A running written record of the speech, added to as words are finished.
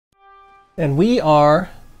And we are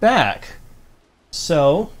back.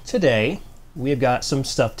 So today we have got some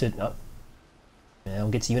stuff to. Oh, yeah,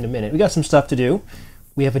 we'll get to you in a minute. We got some stuff to do.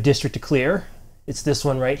 We have a district to clear. It's this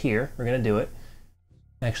one right here. We're gonna do it.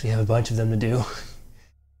 I actually have a bunch of them to do.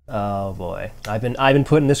 Oh boy, I've been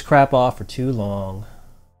putting this crap off for too long,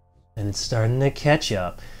 and it's starting to catch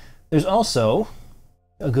up. There's also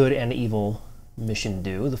a good and evil mission to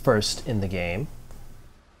do, the first in the game.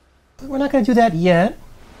 But we're not gonna do that yet.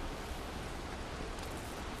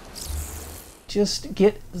 Just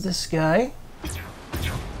get this guy.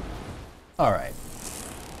 All right.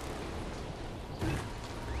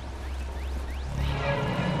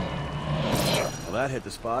 Well, that hit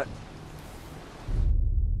the spot.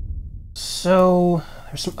 So,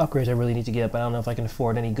 there's some upgrades I really need to get, but I don't know if I can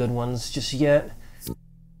afford any good ones just yet.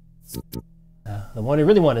 The one I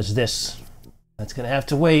really want is this. That's gonna have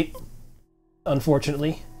to wait,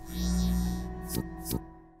 unfortunately.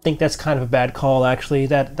 I think that's kind of a bad call, actually.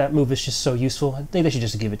 That move is just so useful. I think they should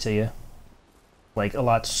just give it to you. Like, a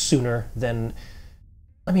lot sooner than...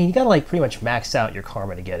 I mean, you gotta, like, pretty much max out your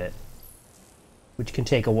karma to get it. Which can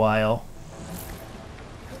take a while.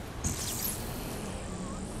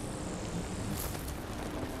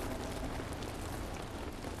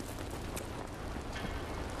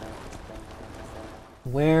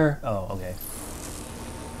 Where? Oh, okay.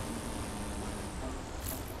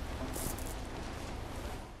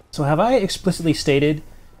 So have I explicitly stated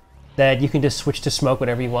that you can just switch to smoke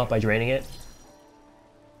whenever you want by draining it?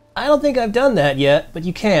 I don't think I've done that yet, but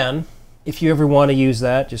you can. If you ever want to use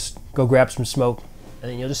that, just go grab some smoke,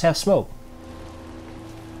 and then you'll just have smoke.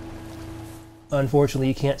 Unfortunately,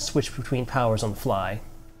 you can't switch between powers on the fly,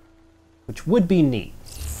 which would be neat.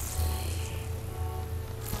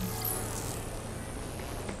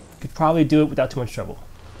 Could probably do it without too much trouble.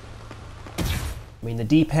 I mean, the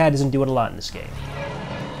D-pad isn't doing a lot in this game.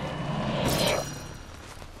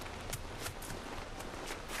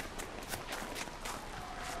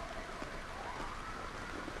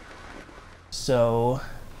 So,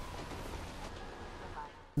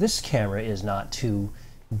 this camera is not too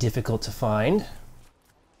difficult to find.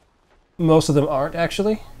 Most of them aren't,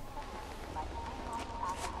 actually.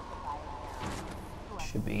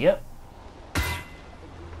 Should be, yep.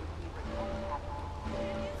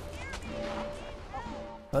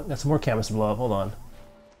 Oh, got some more cameras to blow up, hold on.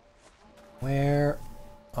 Where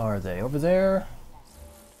are they? Over there?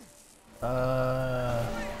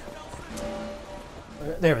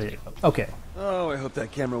 There we go. Okay. Oh, I hope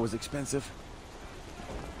that camera was expensive.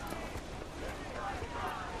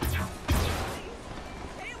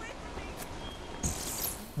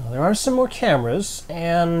 Well, there are some more cameras,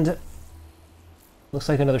 and looks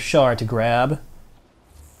like another shard to grab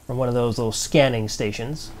from one of those little scanning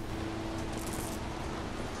stations.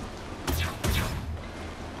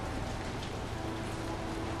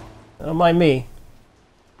 Don't mind me.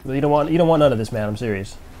 But you don't want none of this, man. I'm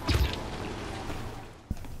serious.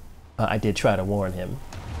 I did try to warn him.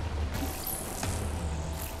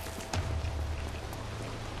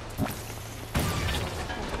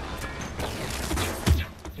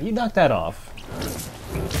 You knocked that off.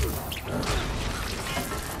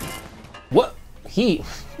 What? He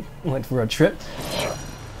went for a trip?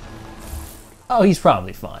 Oh, he's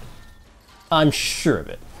probably fine. I'm sure of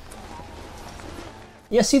it.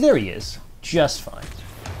 Yeah, see, there he is. Just fine.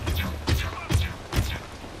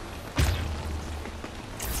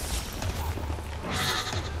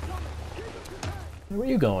 Where are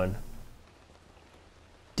you going?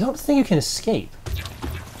 Don't think you can escape.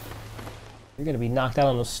 You're gonna be knocked out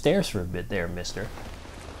on those stairs for a bit there, mister.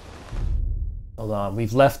 Hold on,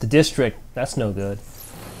 we've left the district. That's no good.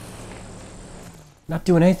 Not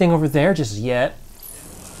doing anything over there just yet.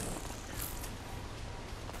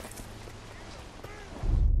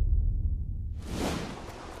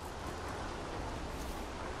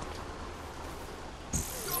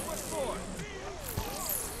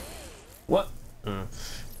 What?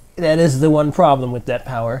 That is the one problem with that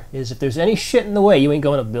power, is if there's any shit in the way, you ain't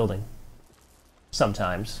going up the building.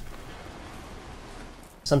 Sometimes.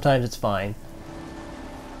 Sometimes it's fine.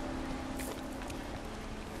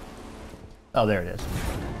 Oh, there it is.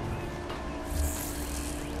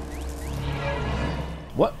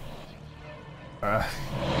 What?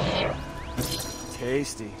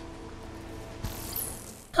 Tasty.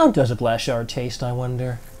 How does a glass shard taste, I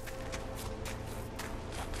wonder?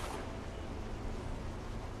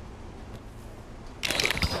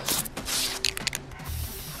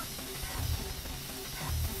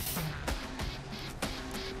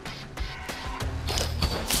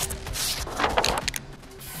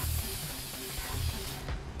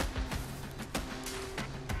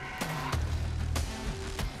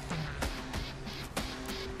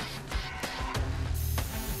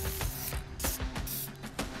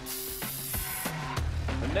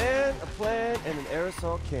 plan and an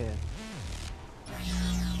aerosol can.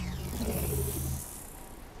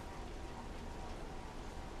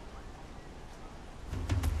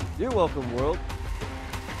 You're welcome, world.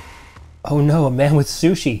 Oh no, a man with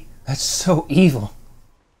sushi. That's so evil.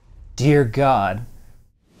 Dear God.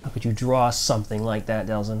 How could you draw something like that,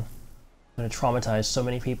 Delson? Gonna traumatize so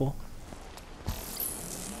many people.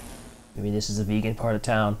 Maybe this is a vegan part of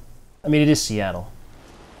town. I mean, it is Seattle.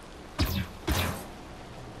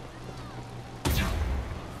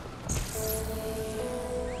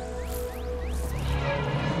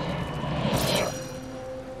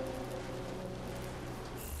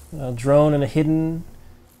 A drone and a hidden,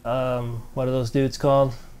 what are those dudes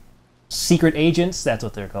called? Secret agents? That's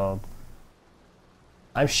what they're called.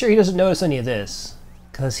 I'm sure he doesn't notice any of this,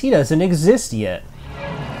 because he doesn't exist yet.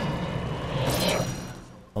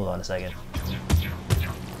 Hold on a second.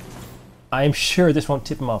 I'm sure this won't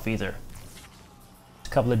tip him off either. A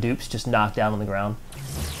couple of dupes just knocked down on the ground.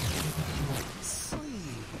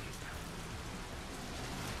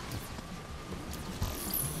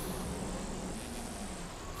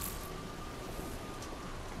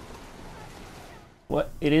 What?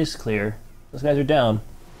 It is clear. Those guys are down.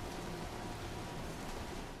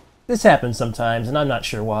 This happens sometimes, and I'm not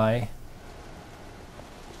sure why.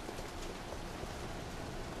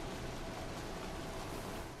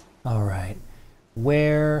 Alright.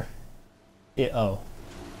 Where... oh.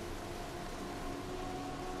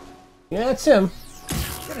 Yeah, that's him.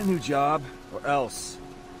 Get a new job, or else.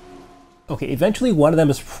 Okay, eventually one of them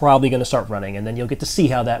is probably going to start running, and then you'll get to see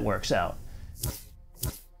how that works out.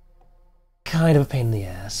 Kind of a pain in the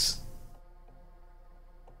ass.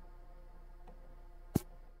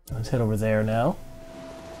 Let's head over there now.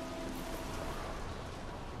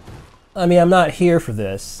 I mean, I'm not here for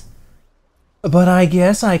this, but I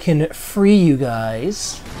guess I can free you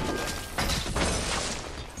guys.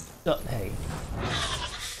 Oh, hey.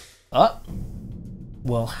 Oh.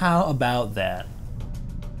 Well, how about that?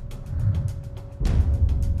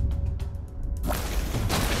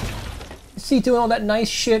 See, doing all that nice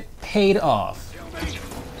shit paid off.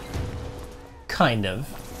 Kind of.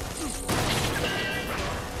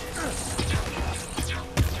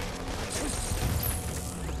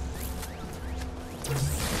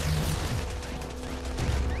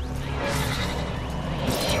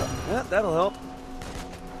 Yeah, that'll help.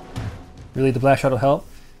 Really, the blast shard will help?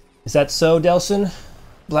 Is that so, Delson?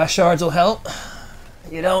 Blast shards will help?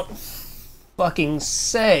 You don't fucking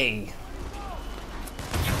say.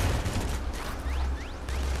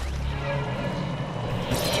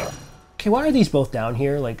 Okay, why are these both down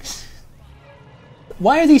here? Like,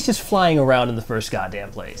 why are these just flying around in the first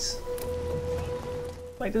goddamn place?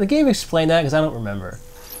 Like, did the game explain that? Because I don't remember.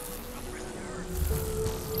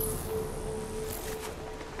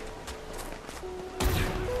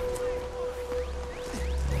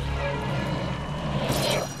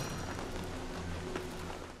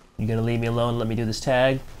 You gonna leave me alone and let me do this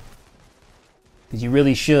tag? Because you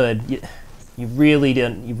really should. You really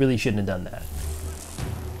didn't. You really shouldn't have done that.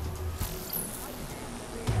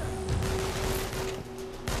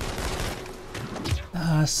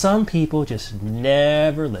 Some people just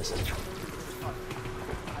never listen.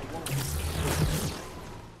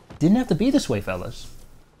 Didn't have to be this way, fellas.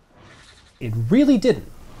 It really didn't.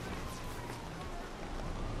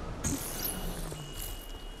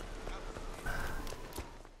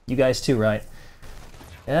 You guys too, right?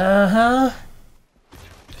 Uh-huh.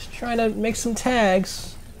 Just trying to make some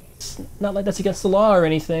tags. It's not like that's against the law or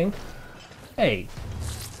anything. Hey.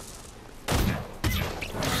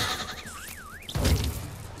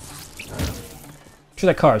 Sure,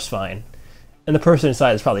 that car is fine, and the person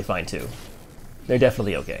inside is probably fine too. They're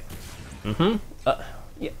definitely okay.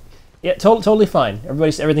 Yeah, totally fine.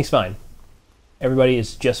 Everything's fine. Everybody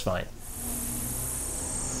is just fine.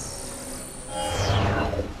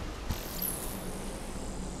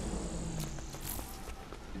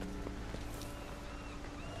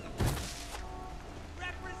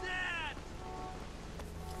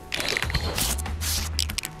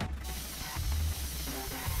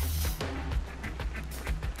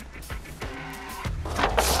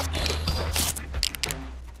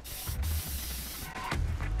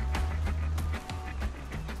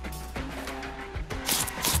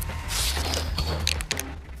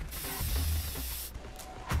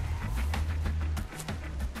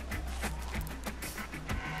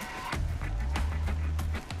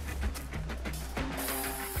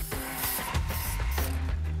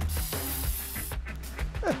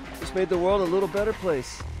 Made the world a little better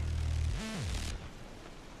place.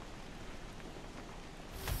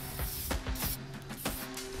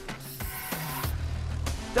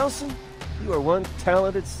 Delson, You are one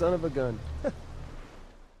talented son of a gun.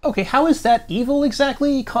 Okay, how is that evil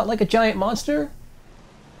exactly? He caught like a giant monster?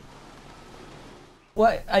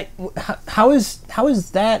 What? How is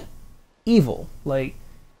that evil? Like,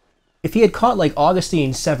 if he had caught like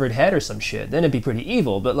Augustine's severed head or some shit, then it'd be pretty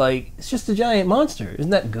evil. But like, it's just a giant monster.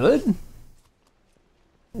 Isn't that good?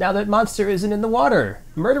 Now that monster isn't in the water,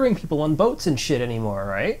 murdering people on boats and shit anymore,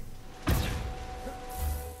 right?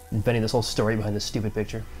 Inventing this whole story behind this stupid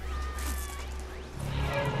picture.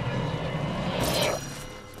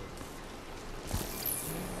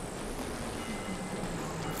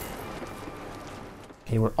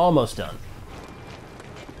 Okay, we're almost done.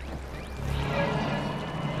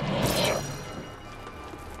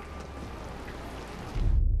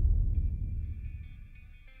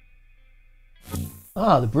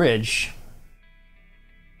 Ah, the bridge.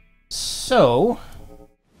 So,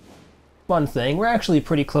 one thing, we're actually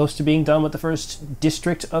pretty close to being done with the first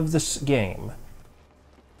district of this game.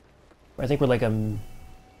 I think we're like a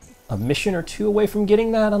mission or two away from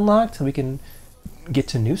getting that unlocked, so we can get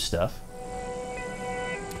to new stuff.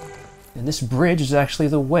 And this bridge is actually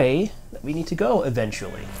the way that we need to go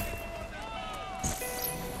eventually.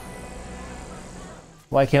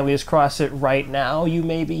 Why can't we just cross it right now? You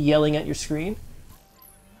may be yelling at your screen.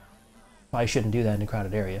 Probably shouldn't do that in a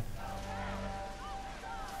crowded area.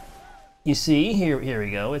 You see, here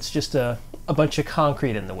we go. It's just a bunch of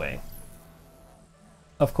concrete in the way.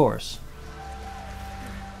 Of course.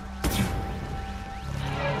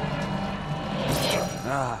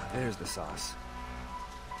 Ah, there's the sauce.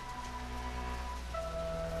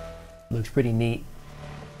 Looks pretty neat.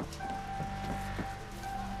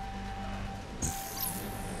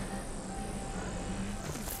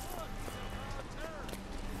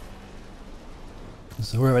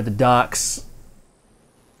 So we're at the docks.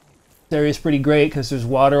 This area's pretty great because there's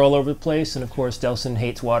water all over the place, and of course Delsin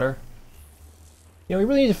hates water. You know, we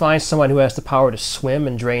really need to find someone who has the power to swim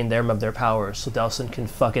and drain them of their powers so Delsin can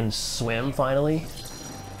fucking swim finally.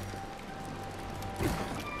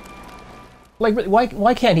 Like,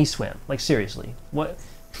 why can't he swim? Like, seriously. What?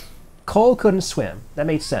 Cole couldn't swim. That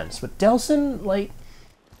made sense. But Delsin, like,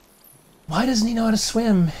 why doesn't he know how to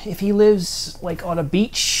swim if he lives, like, on a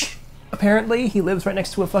beach? Apparently, he lives right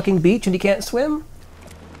next to a fucking beach and he can't swim?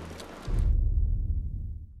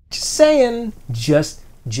 Just saying. Just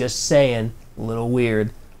saying. A little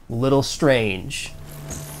weird. A little strange.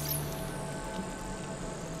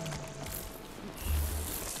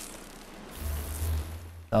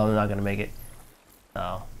 Oh, I'm not gonna make it.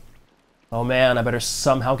 Oh. Oh man, I better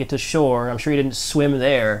somehow get to shore. I'm sure he didn't swim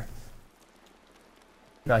there.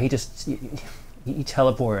 No, he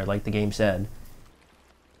teleported like the game said.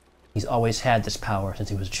 He's always had this power since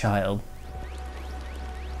he was a child.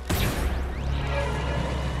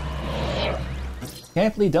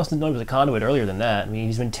 Can't believe Dustin didn't know he was a conduit earlier than that. I mean,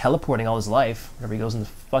 he's been teleporting all his life whenever he goes in the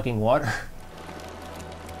fucking water.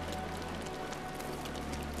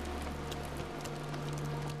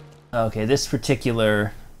 Okay, this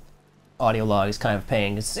particular audio log is kind of a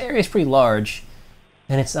pain. This area is pretty large,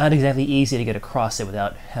 and it's not exactly easy to get across it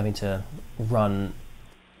without having to run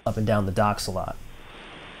up and down the docks a lot.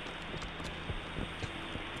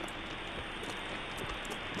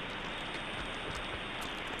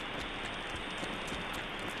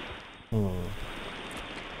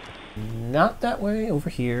 Not that way, over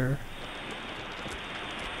here.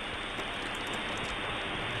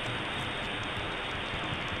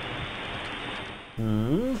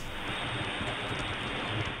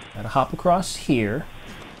 Gotta hop across here.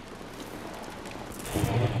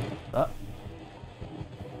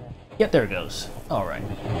 Yep, there it goes. Alright. I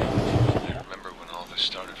remember when all this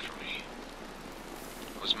started for me.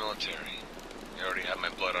 I was military. I already had my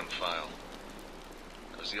blood on file.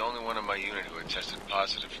 I was the only one in my unit who had tested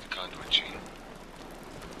positive for the conduit gene.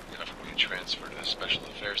 They offered me a transfer to the Special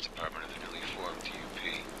Affairs Department of the newly formed UP.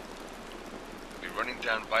 I'd be running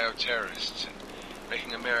down bioterrorists and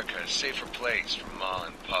making America a safer place for Ma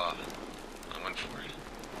and Pa. I went for it.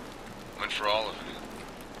 I went for all of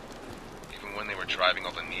it. Even when they were driving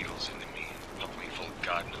all the needles into me and pumping me full of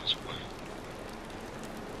God knows what.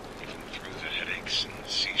 Even through the headaches and the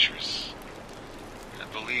seizures. I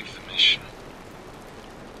believed the mission.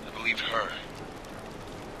 I believed her.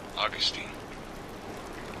 Augustine.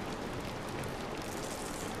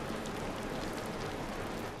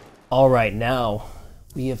 Alright, now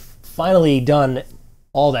we have finally done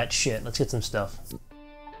all that shit. Let's get some stuff.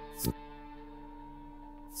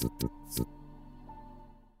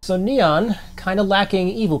 So Neon, kind of lacking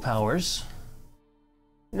evil powers.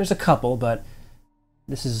 There's a couple, but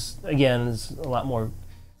this is, again, is a lot more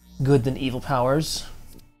good than evil powers.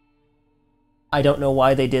 I don't know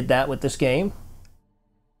why they did that with this game.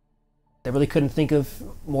 They really couldn't think of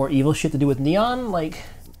more evil shit to do with neon, like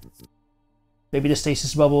maybe the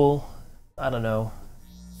stasis bubble, I don't know,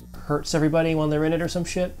 hurts everybody when they're in it or some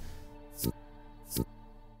shit.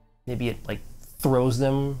 Maybe it like throws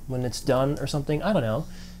them when it's done or something. I don't know.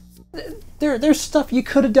 There's stuff you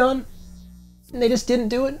could have done, and they just didn't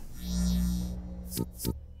do it.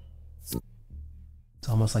 It's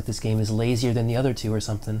almost like this game is lazier than the other two or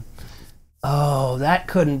something. Oh, that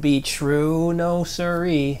couldn't be true. No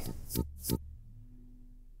siree.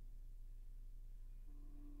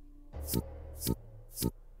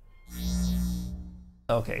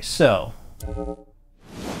 Okay, so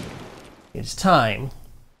it's time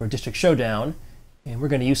for District Showdown, and we're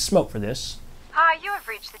going to use smoke for this. Hi, you have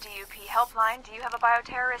reached the DUP helpline. Do you have a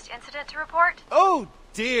bioterrorist incident to report? Oh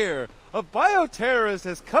dear! A bioterrorist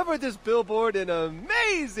has covered this billboard in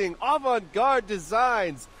amazing avant-garde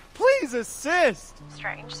designs. Please assist!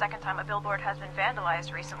 Strange. Second time a billboard has been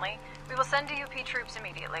vandalized recently. We will send DUP troops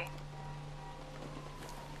immediately.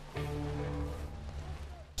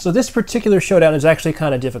 So this particular showdown is actually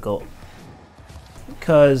kind of difficult,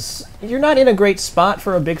 because you're not in a great spot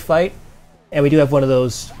for a big fight, and we do have one of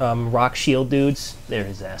those rock shield dudes. There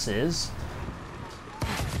his ass is.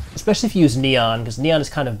 Especially if you use neon, because neon is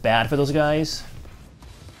kind of bad for those guys.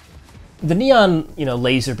 The neon, you know,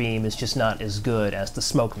 laser beam is just not as good as the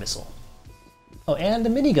smoke missile. Oh, and the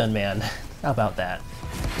minigun man. How about that?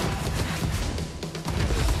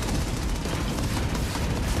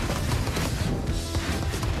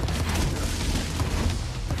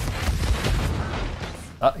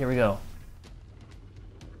 Oh, here we go.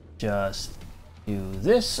 Just do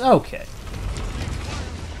this. Okay.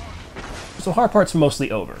 So hard part's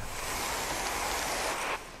mostly over.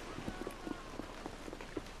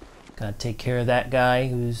 Gotta take care of that guy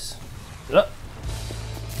who's...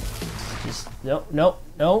 Just,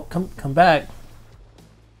 no, come back.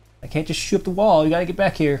 I can't just shoot up the wall, you gotta get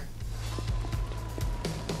back here.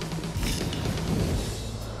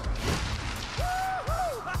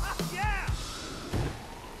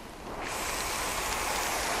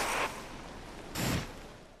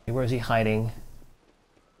 Where is he hiding?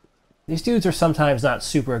 These dudes are sometimes not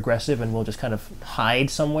super aggressive and will just kind of hide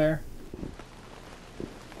somewhere.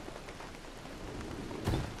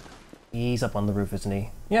 He's up on the roof, isn't he?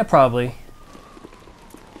 Yeah, probably.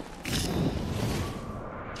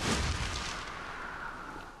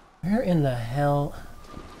 Where in the hell?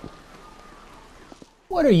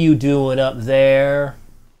 What are you doing up there?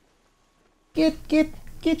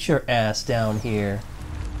 Get your ass down here.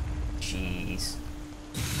 Jeez.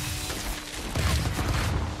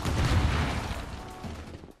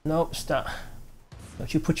 Nope, stop.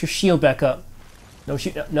 Don't you put your shield back up. No,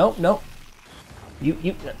 no.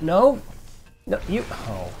 No, you,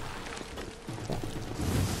 oh.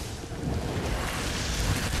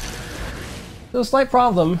 There's a slight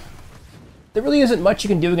problem. There really isn't much you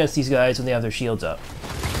can do against these guys when they have their shields up.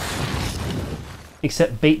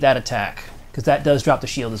 Except bait that attack, because that does drop the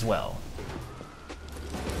shield as well.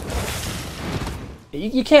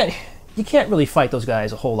 You can't really fight those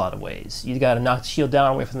guys a whole lot of ways. You gotta knock the shield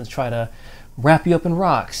down, wait for them to try to wrap you up in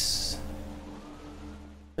rocks.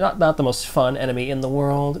 Not the most fun enemy in the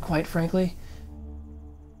world, quite frankly.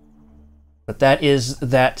 But that is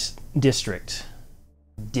that district.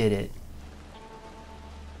 Did it.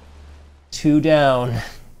 2 down.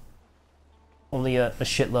 Only a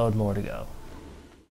shitload more to go.